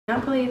I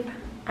can't believe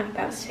I'm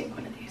about to take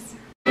one of these.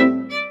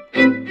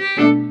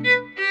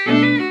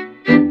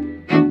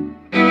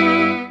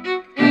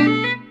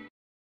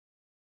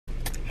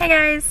 Hey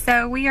guys,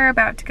 so we are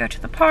about to go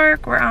to the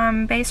park. We're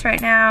on base right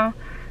now.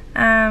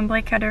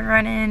 Blake had to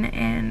run in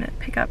and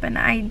pick up an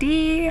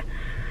ID,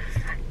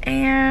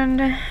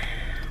 and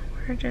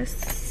we're just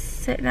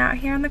sitting out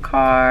here in the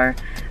car.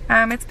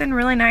 It's been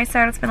really nice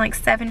out. It's been like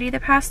 70 the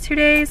past 2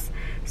 days,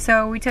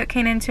 so we took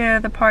Kanan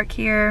to the park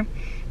here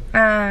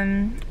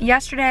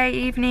yesterday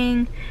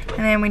evening, and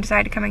then we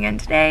decided to come again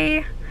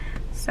today.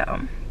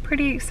 So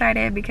pretty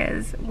excited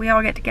because we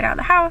all get to get out of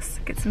the house,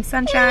 get some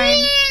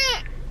sunshine,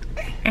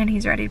 and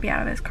he's ready to be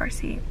out of his car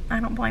seat. I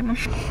don't blame him.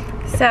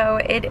 So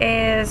it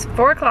is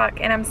 4 o'clock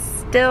and I'm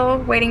still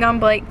waiting on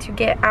Blake to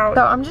get out.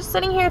 So I'm just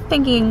sitting here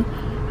thinking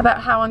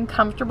about how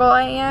uncomfortable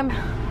I am.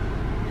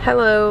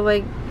 Hello,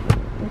 like,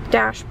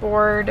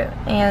 dashboard,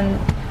 and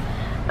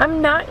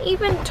I'm not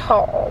even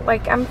tall.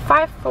 Like, I'm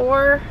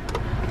 5'4".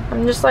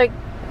 I'm just like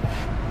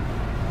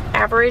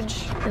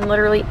average in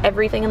literally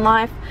everything in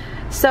life.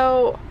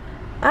 So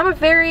I'm a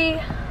very,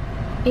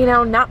 you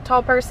know, not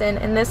tall person,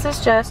 and this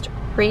is just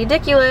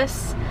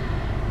ridiculous.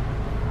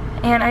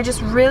 And I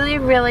just really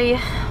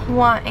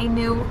want a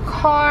new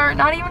car.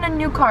 Not even a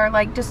new car,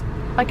 like just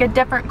like a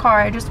different car.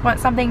 I just want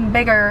something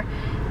bigger,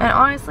 and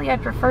honestly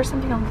I'd prefer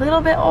something a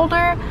little bit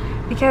older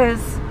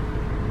because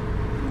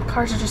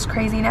cars are just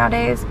crazy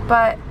nowadays.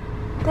 But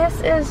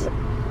this is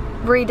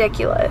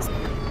ridiculous.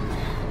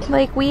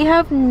 Like, we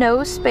have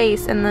no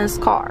space in this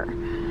car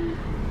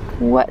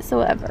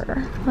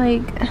whatsoever.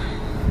 Like,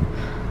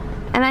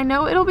 and I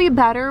know it'll be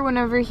better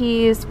whenever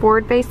he's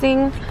forward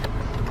facing,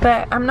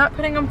 but I'm not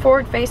putting him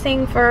forward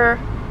facing for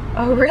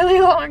a really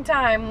long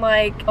time,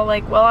 like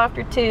well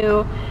after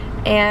 2,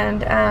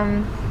 and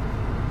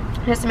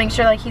just to make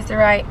sure like he's the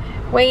right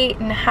weight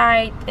and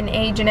height and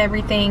age and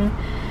everything.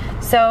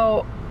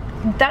 So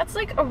that's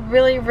like a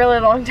really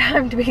long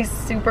time to be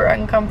super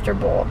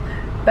uncomfortable.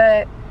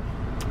 But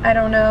I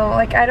don't know,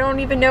 like, I don't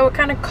even know what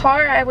kind of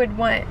car I would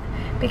want,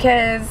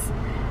 because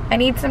I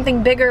need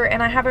something bigger,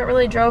 and I haven't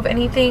really drove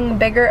anything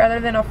bigger other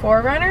than a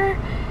 4Runner.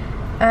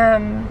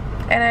 And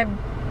I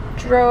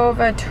drove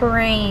a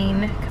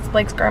Terrain because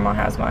Blake's grandma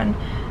has one.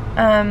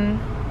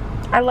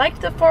 I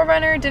liked the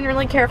 4Runner, didn't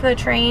really care for the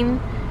Terrain.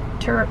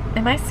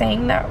 Am I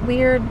saying that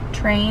weird?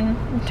 Terrain?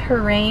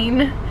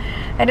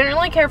 I didn't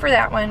really care for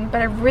that one,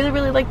 but I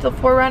really liked the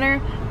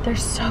 4Runner. They're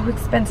so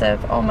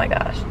expensive. Oh my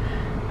gosh.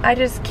 I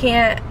just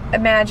can't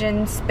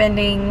imagine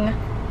spending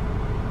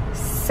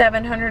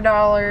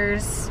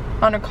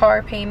 $700 on a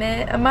car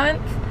payment a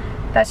month.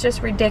 That's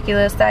just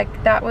ridiculous.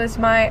 Like, that was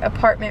my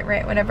apartment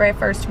rent whenever I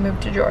first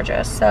moved to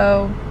Georgia.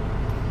 So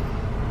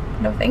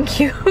no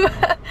thank you.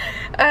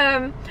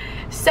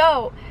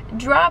 So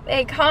drop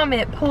a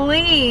comment,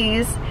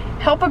 please.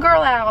 Help a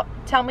girl out.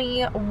 Tell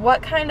me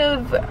what kind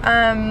of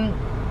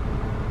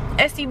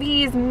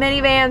SUVs,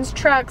 minivans,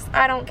 trucks,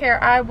 I don't care.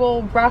 I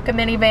will rock a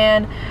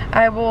minivan.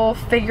 I will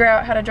figure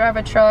out how to drive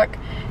a truck.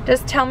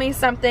 Just tell me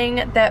something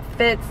that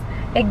fits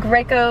a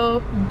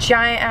Graco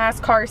giant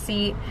ass car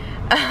seat,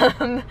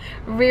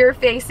 rear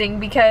facing,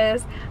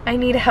 because I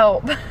need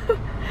help.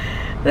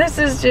 This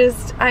is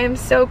just, I am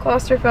so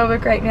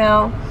claustrophobic right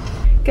now.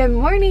 Good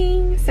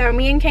morning. So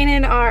me and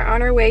Kanan are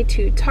on our way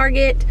to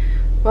Target.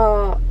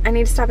 Well, I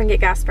need to stop and get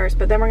gas first,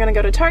 but then we're gonna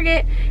go to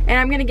Target, and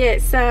I'm gonna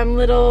get some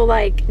little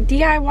like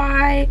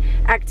DIY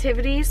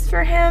activities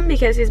for him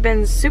because he's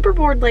been super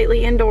bored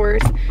lately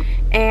indoors,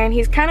 and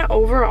he's kind of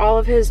over all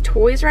of his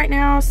toys right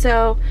now.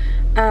 So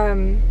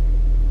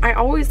I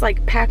always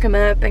like pack them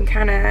up and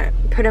kind of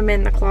put them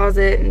in the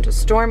closet and just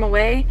store them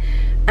away,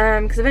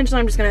 because eventually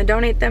I'm just gonna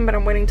donate them, but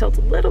I'm waiting till it's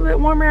a little bit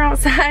warmer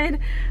outside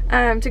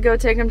to go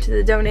take them to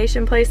the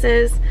donation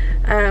places,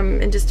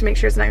 and just to make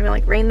sure it's not gonna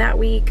like rain that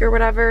week or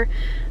whatever.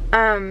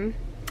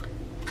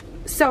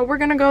 So we're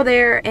gonna go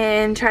there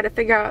and try to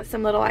figure out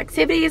some little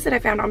activities that I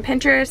found on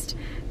Pinterest,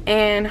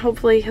 and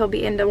hopefully he'll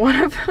be into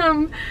one of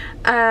them.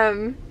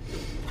 And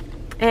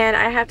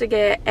I have to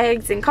get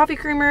eggs and coffee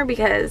creamer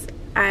because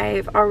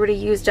I've already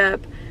used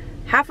up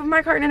half of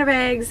my carton of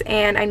eggs,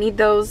 and I need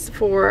those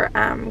for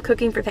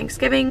cooking for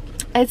Thanksgiving.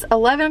 It's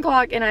 11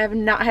 o'clock and I have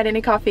not had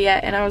any coffee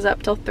yet, and I was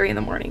up till 3 in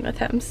the morning with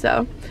him,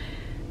 so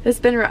it's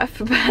been rough,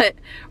 but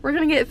we're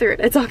gonna get through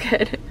it. It's all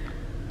good.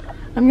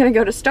 I'm gonna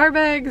go to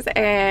Starbucks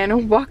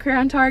and walk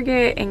around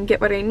Target and get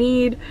what I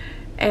need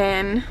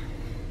and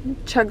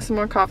chug some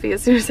more coffee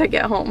as soon as I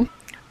get home.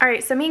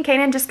 Alright, so me and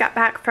Kanan just got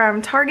back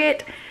from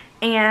Target,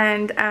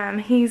 and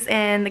he's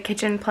in the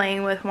kitchen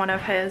playing with one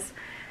of his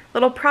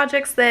little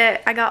projects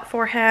that I got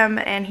for him,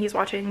 and he's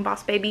watching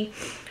Boss Baby.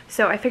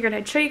 So I figured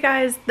I'd show you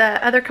guys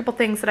the other couple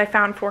things that I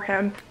found for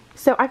him.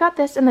 So I got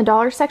this in the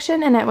dollar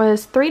section, and it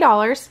was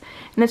 $3,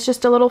 and it's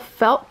just a little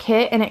felt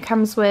kit, and it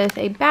comes with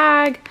a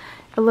bag,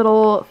 a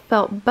little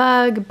felt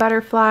bug,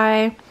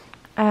 butterfly,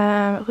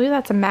 I believe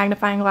that's a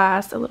magnifying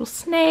glass, a little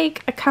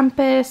snake, a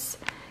compass,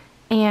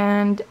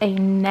 and a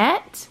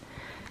net,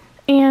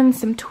 and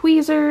some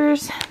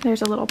tweezers.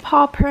 There's a little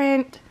paw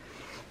print,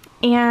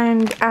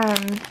 and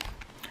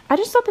I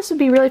just thought this would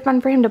be really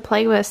fun for him to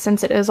play with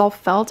since it is all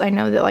felt. I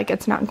know that like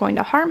it's not going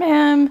to harm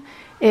him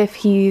if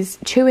he's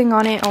chewing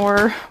on it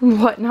or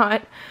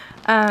whatnot.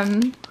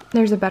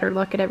 There's a better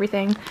look at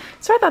everything.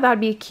 So I thought that would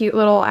be a cute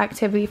little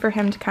activity for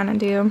him to kind of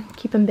do,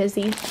 keep him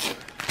busy.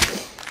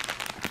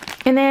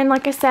 And then,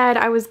 like I said,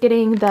 I was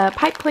getting the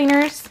pipe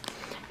cleaners,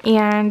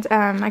 and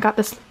I got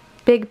this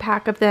big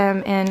pack of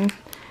them, and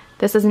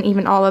this isn't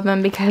even all of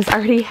them because I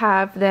already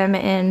have them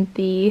in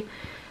the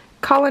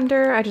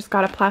colander. I just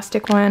got a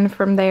plastic one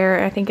from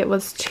there. I think it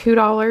was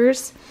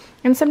 $2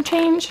 and some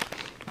change.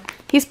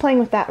 He's playing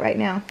with that right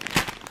now.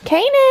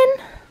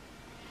 Kanan!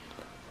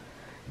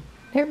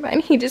 Never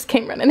mind, he just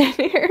came running in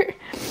here.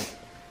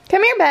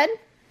 Come here, bud.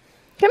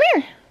 Come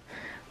here.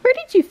 Where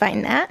did you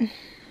find that?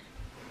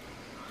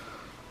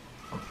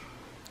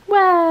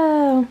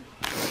 Whoa.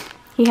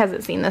 He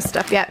hasn't seen this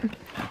stuff yet.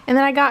 And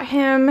then I got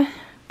him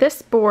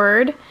this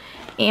board,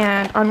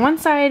 and on one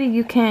side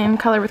you can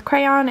color with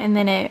crayon, and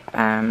then it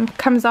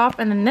comes off,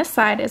 and then this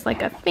side is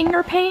like a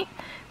finger paint,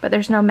 but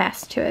there's no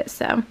mess to it,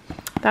 so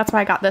that's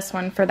why I got this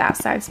one for that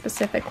side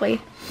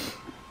specifically.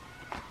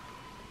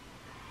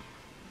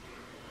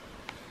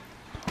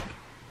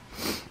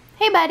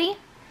 Hey, buddy.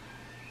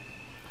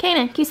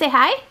 Kanan, can you say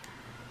hi?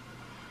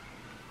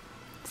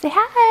 Say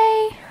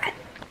hi.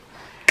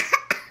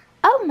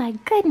 Oh my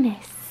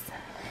goodness.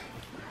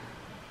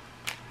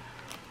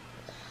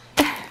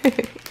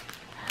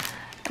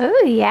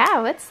 Oh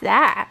yeah, what's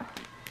that?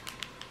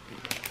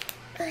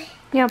 You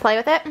wanna play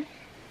with it?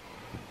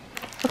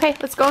 Okay,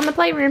 let's go in the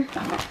playroom.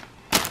 Come on.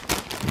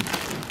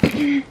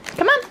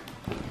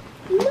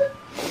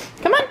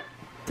 Come on.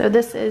 So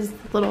this is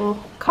the little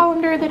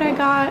colander that I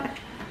got,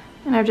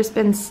 and I've just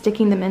been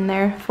sticking them in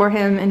there for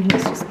him, and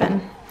he's just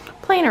been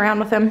playing around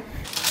with them.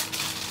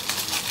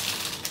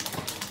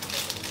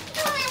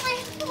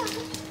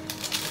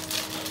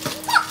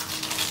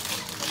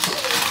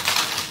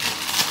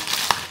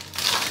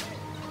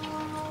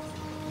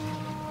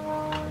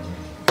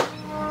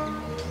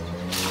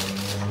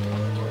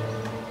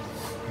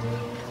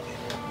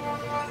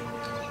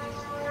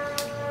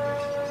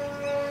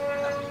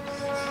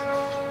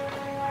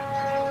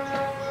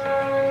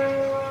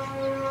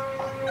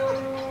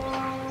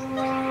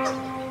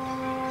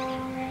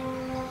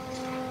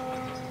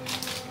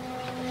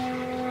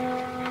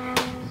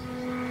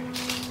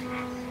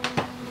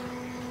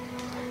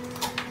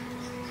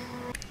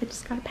 I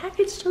just got a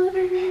package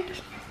delivered.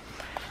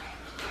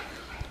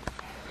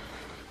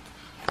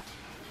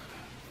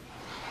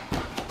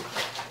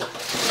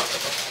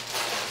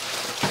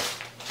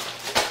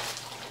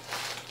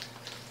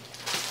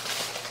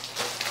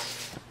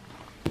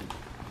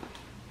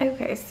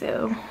 Okay,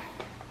 so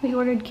we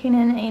ordered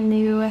Kanan a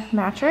new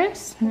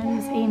mattress, and it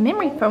is a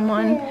memory foam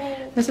one.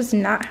 This is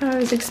not how I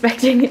was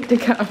expecting it to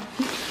come.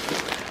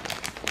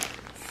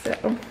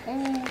 So,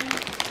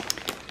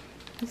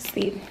 let's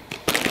see.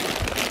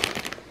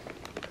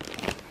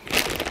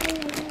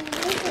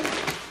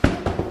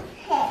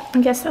 I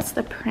guess that's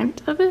the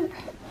print of it.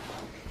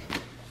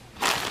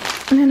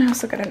 And then I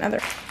also got another.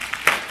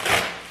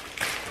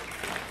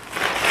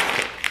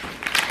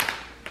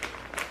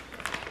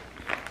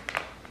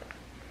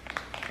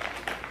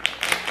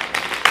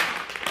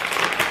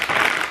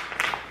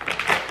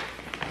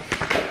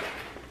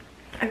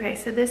 Okay,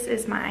 so this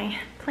is my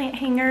plant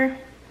hanger.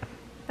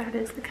 That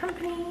is the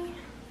company.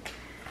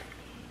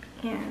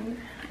 And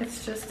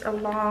it's just a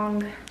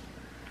long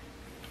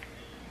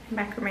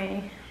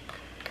macrame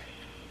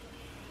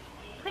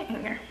plant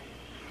hanger.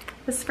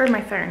 This is for my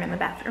fern in the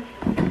bathroom.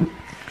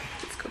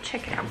 Let's go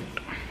check it out.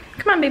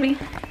 Come on, baby.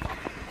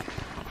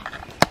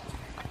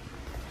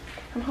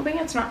 I'm hoping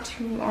it's not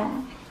too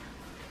long,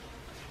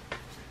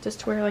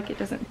 just to where like it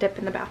doesn't dip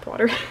in the bath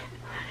water.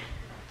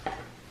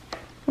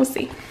 We'll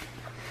see.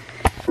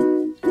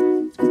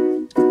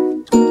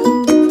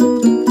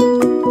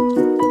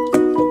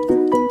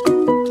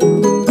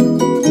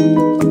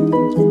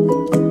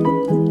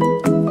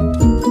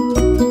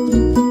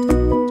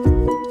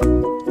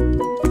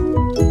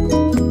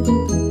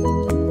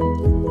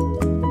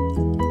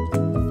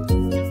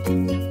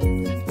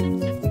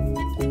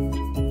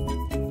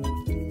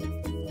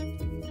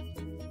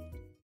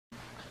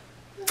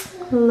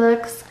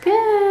 Looks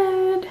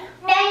good.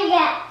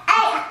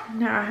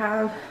 Now I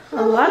have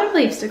a lot of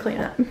leaves to clean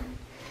up.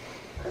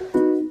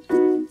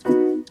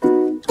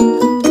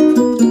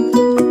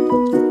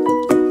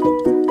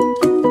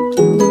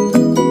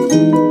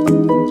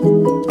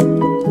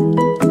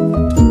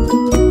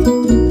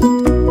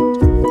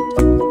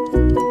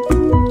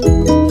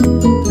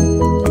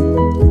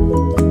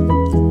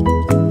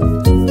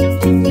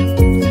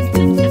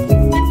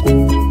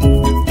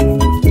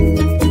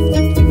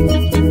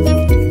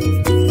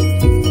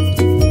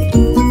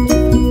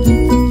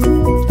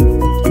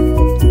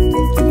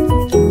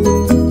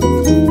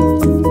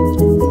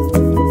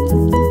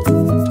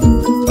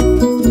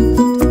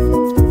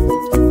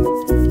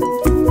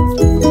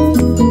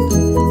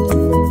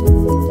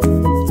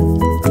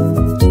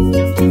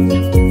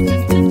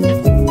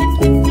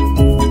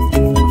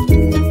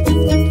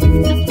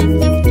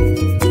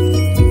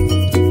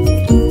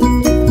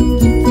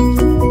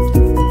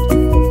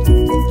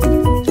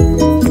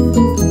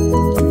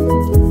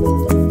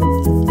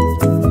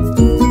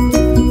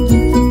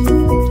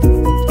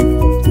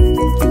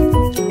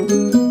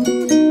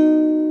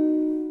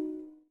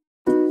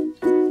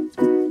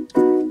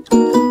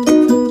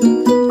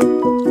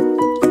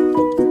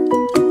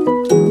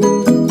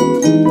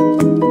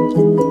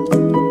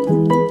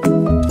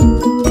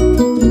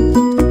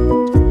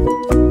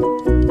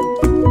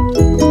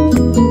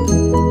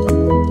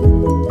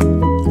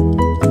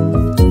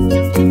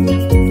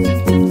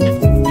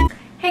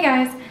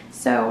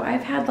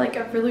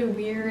 really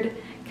weird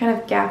kind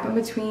of gap in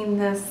between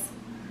this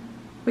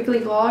weekly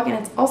vlog, and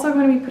it's also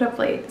going to be put up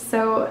late.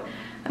 So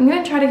I'm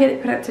going to try to get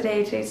it put up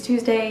today. Today's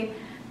Tuesday.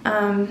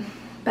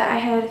 But I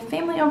had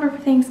family over for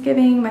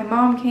Thanksgiving. My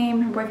mom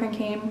came, her boyfriend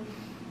came,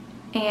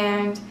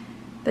 and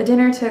the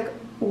dinner took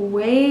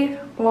way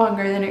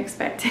longer than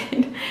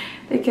expected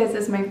because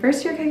it's my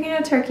first year cooking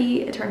a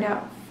turkey. It turned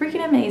out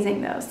freaking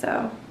amazing though,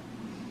 so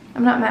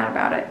I'm not mad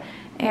about it.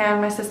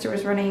 And my sister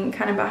was running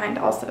kind of behind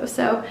also,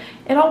 so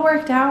it all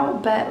worked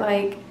out. But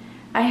like,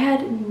 I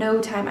had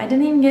no time. I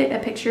didn't even get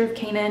a picture of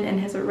Kanan in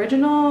his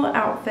original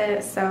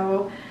outfit,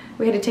 so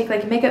we had to take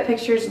like makeup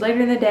pictures later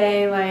in the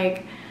day.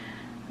 Like,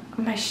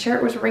 my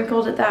shirt was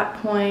wrinkled at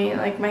that point,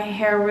 like my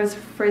hair was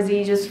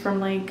frizzy just from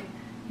like,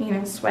 you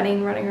know,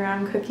 sweating, running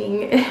around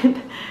cooking,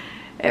 and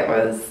it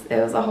was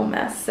a whole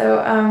mess.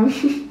 So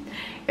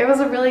it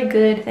was a really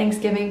good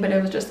Thanksgiving, but it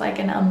was just like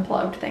an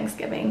unplugged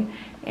Thanksgiving,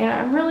 and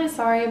I'm really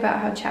sorry about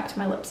how chapped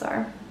my lips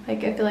are.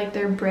 Like, I feel like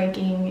they're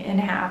breaking in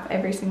half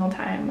every single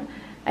time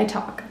I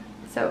talk,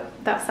 so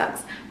that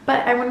sucks.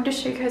 But I wanted to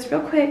show you guys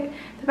real quick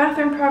the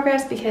bathroom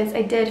progress because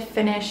I did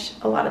finish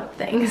a lot of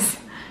things.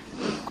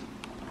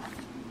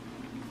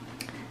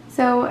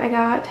 So I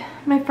got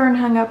my fern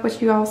hung up,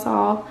 which you all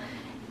saw,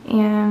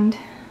 and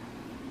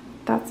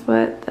that's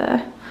what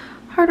the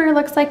hardware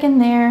looks like in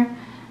there.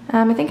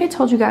 I think I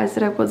told you guys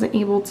that I wasn't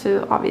able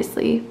to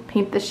obviously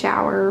paint the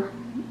shower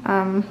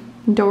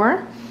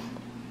door,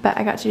 but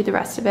I got to do the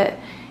rest of it.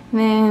 And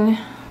then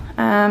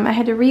I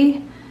had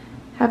to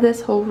have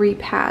this hole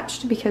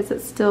repatched because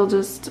it still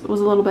just was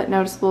a little bit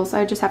noticeable, so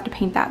I just have to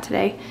paint that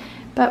today.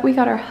 But we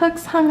got our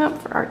hooks hung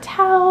up for our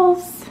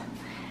towels,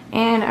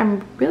 and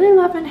I'm really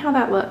loving how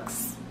that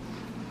looks.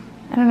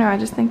 I don't know, I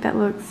just think that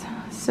looks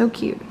so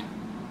cute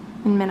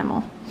and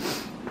minimal.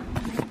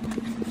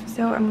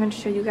 So I'm going to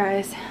show you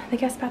guys the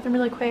guest bathroom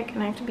really quick,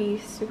 and I have to be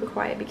super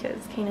quiet because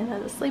Kanan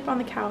is asleep on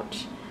the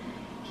couch.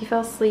 He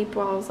fell asleep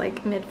while I was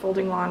like mid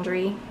folding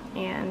laundry,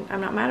 and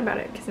I'm not mad about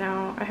it because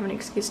now I have an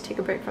excuse to take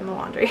a break from the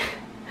laundry.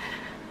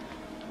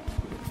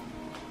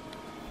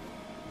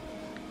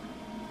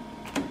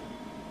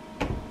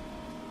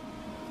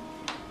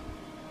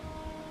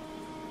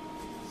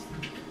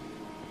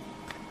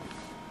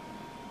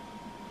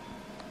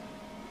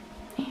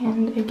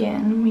 And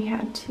again, we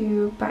had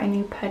to buy a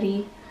new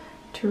putty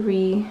to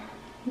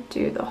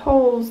redo the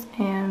holes,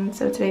 and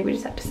so today we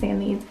just have to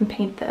sand these and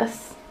paint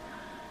this.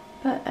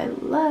 But I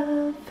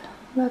love,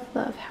 love,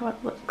 love how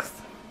it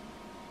looks.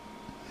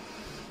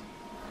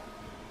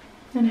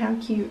 And how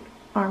cute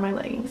are my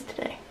leggings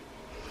today.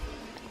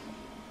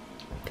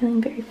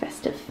 Feeling very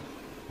festive.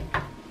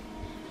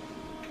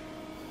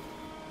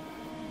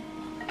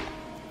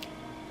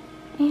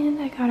 And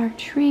I got our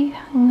tree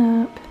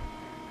hung up.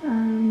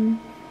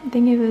 I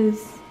think it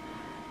was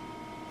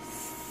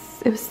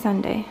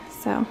Sunday,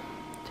 so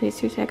today's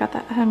Tuesday. I got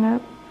that hung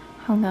up,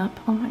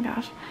 oh my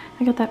gosh.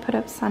 I got that put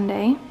up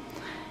Sunday,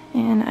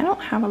 and I don't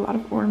have a lot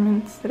of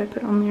ornaments that I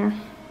put on there,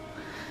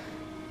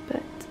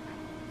 but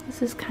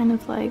this is kind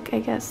of like, I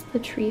guess, the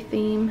tree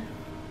theme.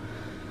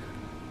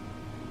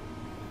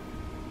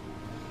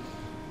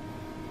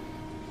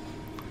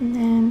 And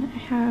then I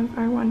have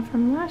our one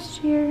from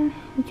last year,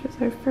 which was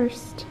our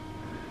first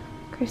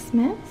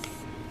Christmas.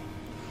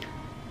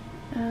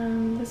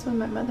 This one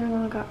my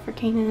mother-in-law got for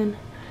Kanan,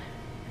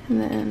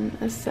 and then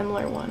a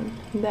similar one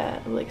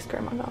that Lake's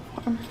grandma got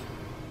for him.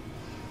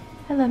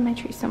 I love my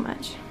tree so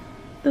much.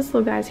 This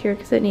little guy's here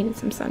because it needed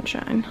some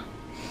sunshine.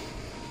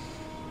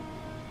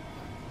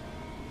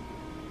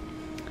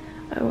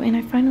 Oh, and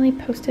I finally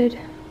posted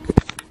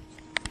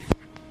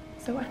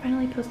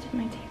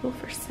my table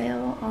for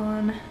sale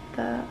on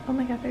the, oh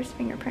my god, there's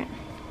fingerprint.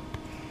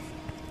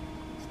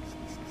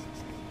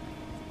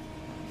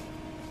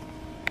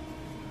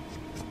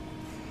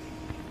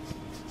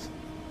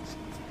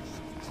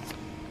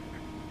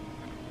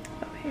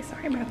 Okay,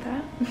 sorry about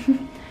that.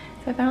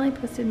 So I finally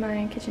posted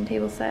my kitchen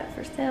table set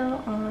for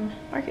sale on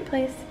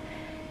Marketplace,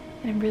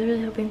 and I'm really,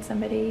 really hoping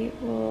somebody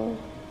will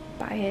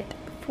buy it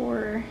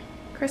before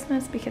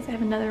Christmas because I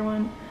have another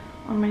one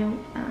on my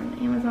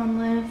Amazon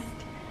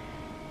list,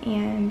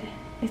 and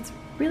it's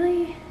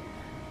really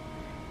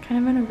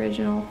kind of an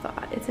original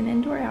thought. It's an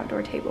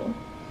indoor-outdoor table.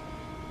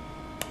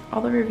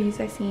 All the reviews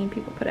I've seen,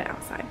 people put it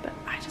outside, but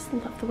I just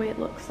love the way it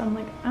looks, so I'm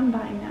like, I'm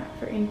buying that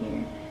for in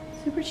here.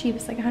 Super cheap,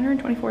 it's like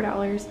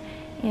 $124,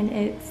 and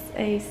it's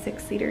a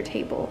 6-seater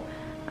table.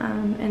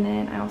 And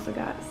then I also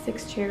got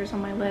 6 chairs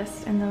on my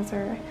list, and those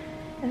are,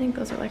 I think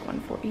those are like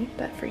 $140,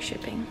 but free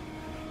shipping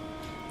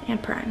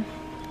and Prime.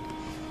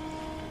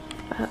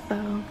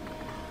 Uh-oh.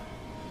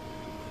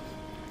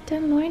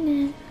 Good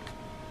morning.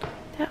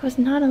 That was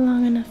not a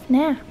long enough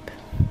nap.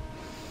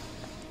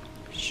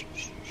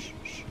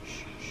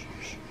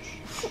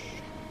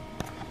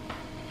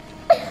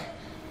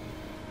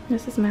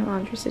 This is my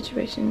laundry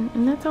situation,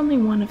 and that's only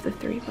one of the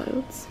 3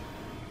 loads.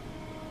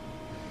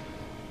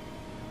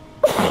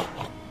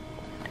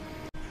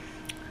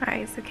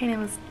 Alright, so Kanan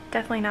was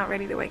definitely not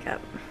ready to wake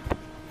up.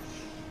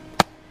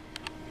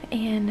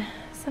 And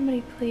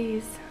somebody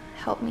please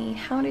help me.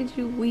 How did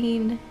you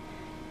wean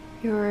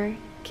your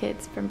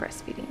kids from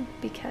breastfeeding,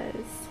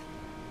 because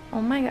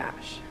oh my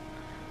gosh,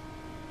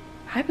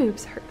 my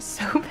boobs hurt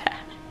so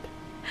bad.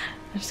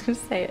 I'm just gonna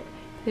say it.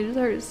 They just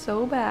hurt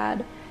so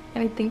bad.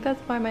 And I think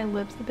that's why my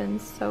lips have been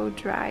so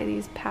dry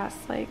these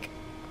past like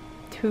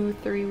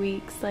 2-3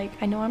 weeks. Like,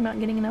 I know I'm not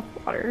getting enough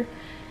water,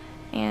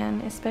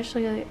 and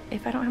especially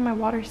if I don't have my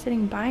water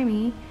sitting by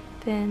me,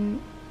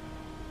 then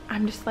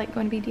I'm just like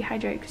going to be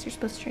dehydrated, because you're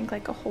supposed to drink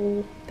like a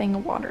whole thing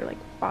of water like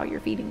while you're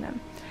feeding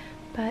them.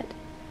 But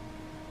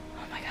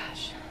oh my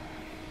gosh,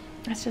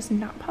 that's just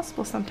not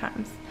possible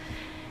sometimes.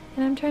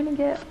 And I'm trying to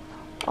get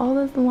all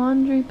this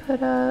laundry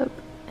put up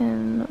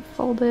and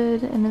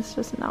folded, and it's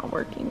just not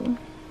working.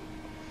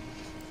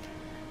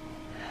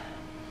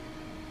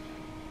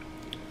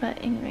 But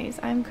anyways,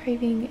 I'm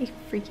craving a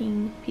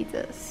freaking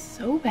pizza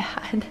so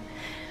bad.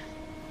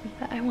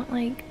 But I want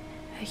like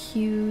a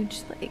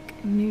huge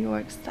like New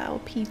York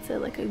style pizza,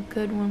 like a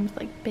good one with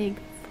like big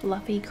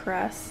fluffy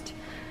crust.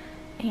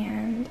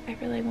 And I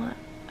really want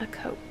a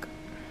Coke.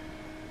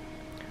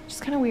 Which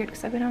is kind of weird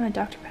because I've been on a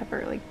Dr.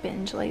 Pepper like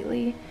binge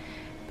lately,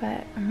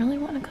 but I'm really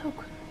wanting a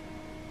Coke.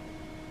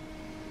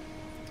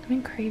 I've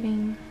been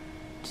craving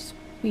just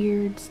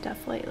weird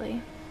stuff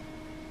lately.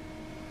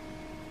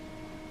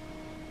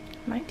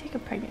 I might take a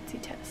pregnancy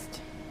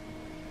test,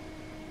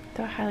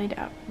 though I highly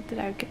doubt that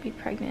I could be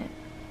pregnant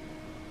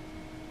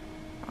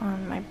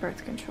on my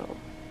birth control,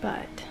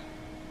 but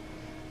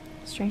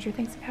stranger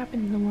things have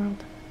happened in the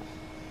world.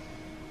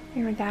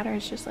 Either that, or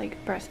it's just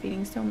like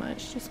breastfeeding so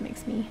much just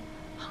makes me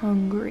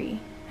hungry.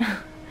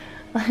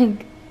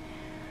 Like,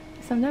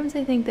 sometimes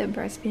I think that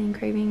breastfeeding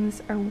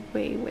cravings are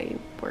way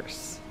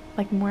worse,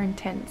 like more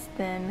intense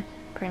than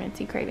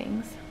pregnancy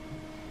cravings.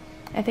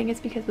 I think it's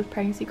because with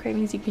pregnancy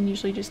cravings you can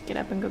usually just get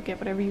up and go get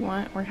whatever you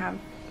want, or have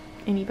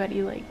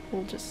anybody like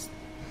will just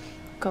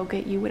go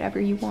get you whatever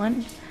you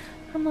want.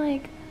 I'm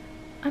like,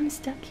 I'm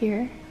stuck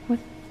here with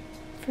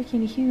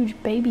freaking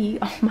huge baby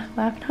on my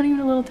lap, not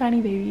even a little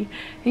tiny baby.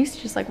 I used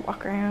to just like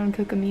walk around,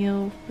 cook a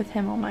meal with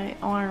him on my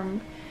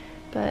arm,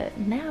 but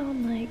now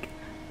I'm like,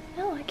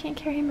 no, I can't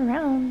carry him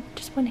around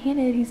just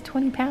one-handed. He's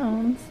 20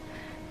 pounds,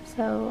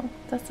 so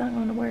that's not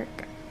going to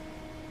work.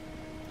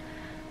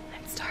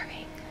 I'm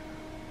starving.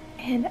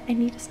 And I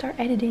need to start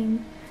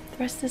editing the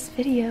rest of this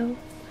video,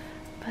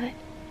 but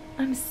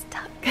I'm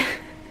stuck.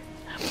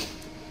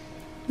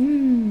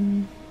 It's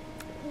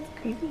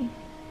crazy.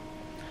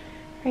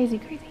 Crazy.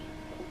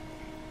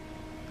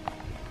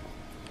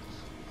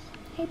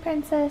 Hey,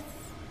 princess.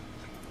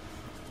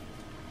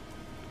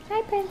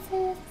 Hi,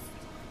 princess.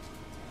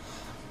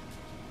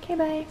 Okay,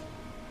 bye.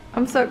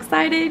 I'm so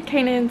excited.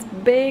 Kanan's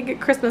big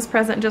Christmas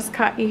present just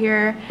caught you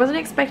here. Wasn't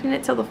expecting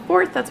it till the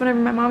 4th. That's whenever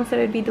my mom said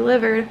it'd be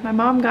delivered. My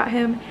mom got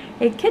him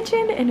a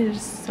kitchen, and it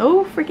is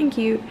so freaking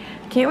cute.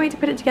 Can't wait to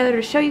put it together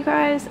to show you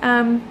guys.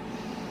 I'm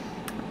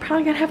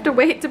probably gonna have to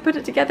wait to put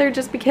it together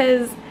just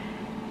because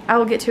I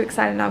will get too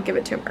excited and I'll give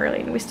it to him early,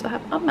 and we still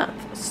have a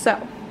month.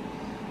 So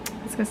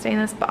it's gonna stay in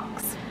this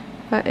box.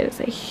 But it is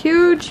a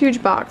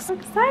huge box. I'm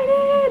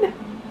excited.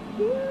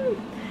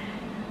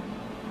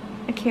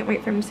 I can't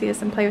wait for him to see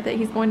this and play with it.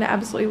 He's going to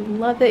absolutely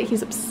love it.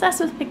 He's obsessed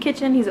with the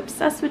kitchen. He's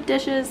obsessed with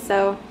dishes.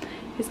 So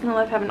he's going to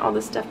love having all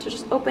this stuff to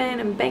just open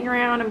and bang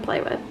around and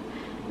play with.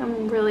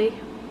 I'm really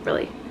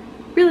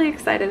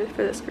excited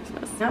for this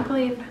Christmas. I can't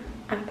believe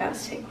I'm about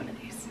to take one of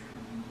these.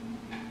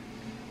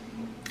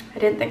 I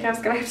didn't think I was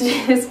going to have to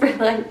do this for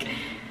like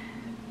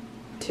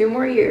 2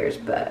 more years,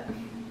 but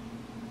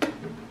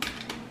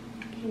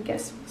I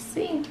guess we'll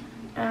see.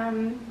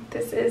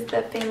 This is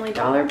the Family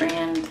Dollar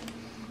brand.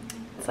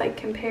 It's like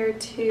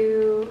compared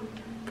to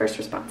First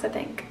Response, I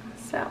think.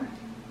 So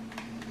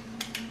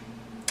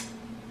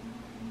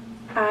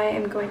I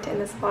am going to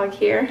end this vlog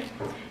here,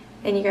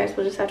 and you guys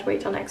will just have to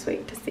wait till next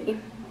week to see.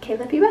 Okay,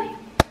 love you, bye.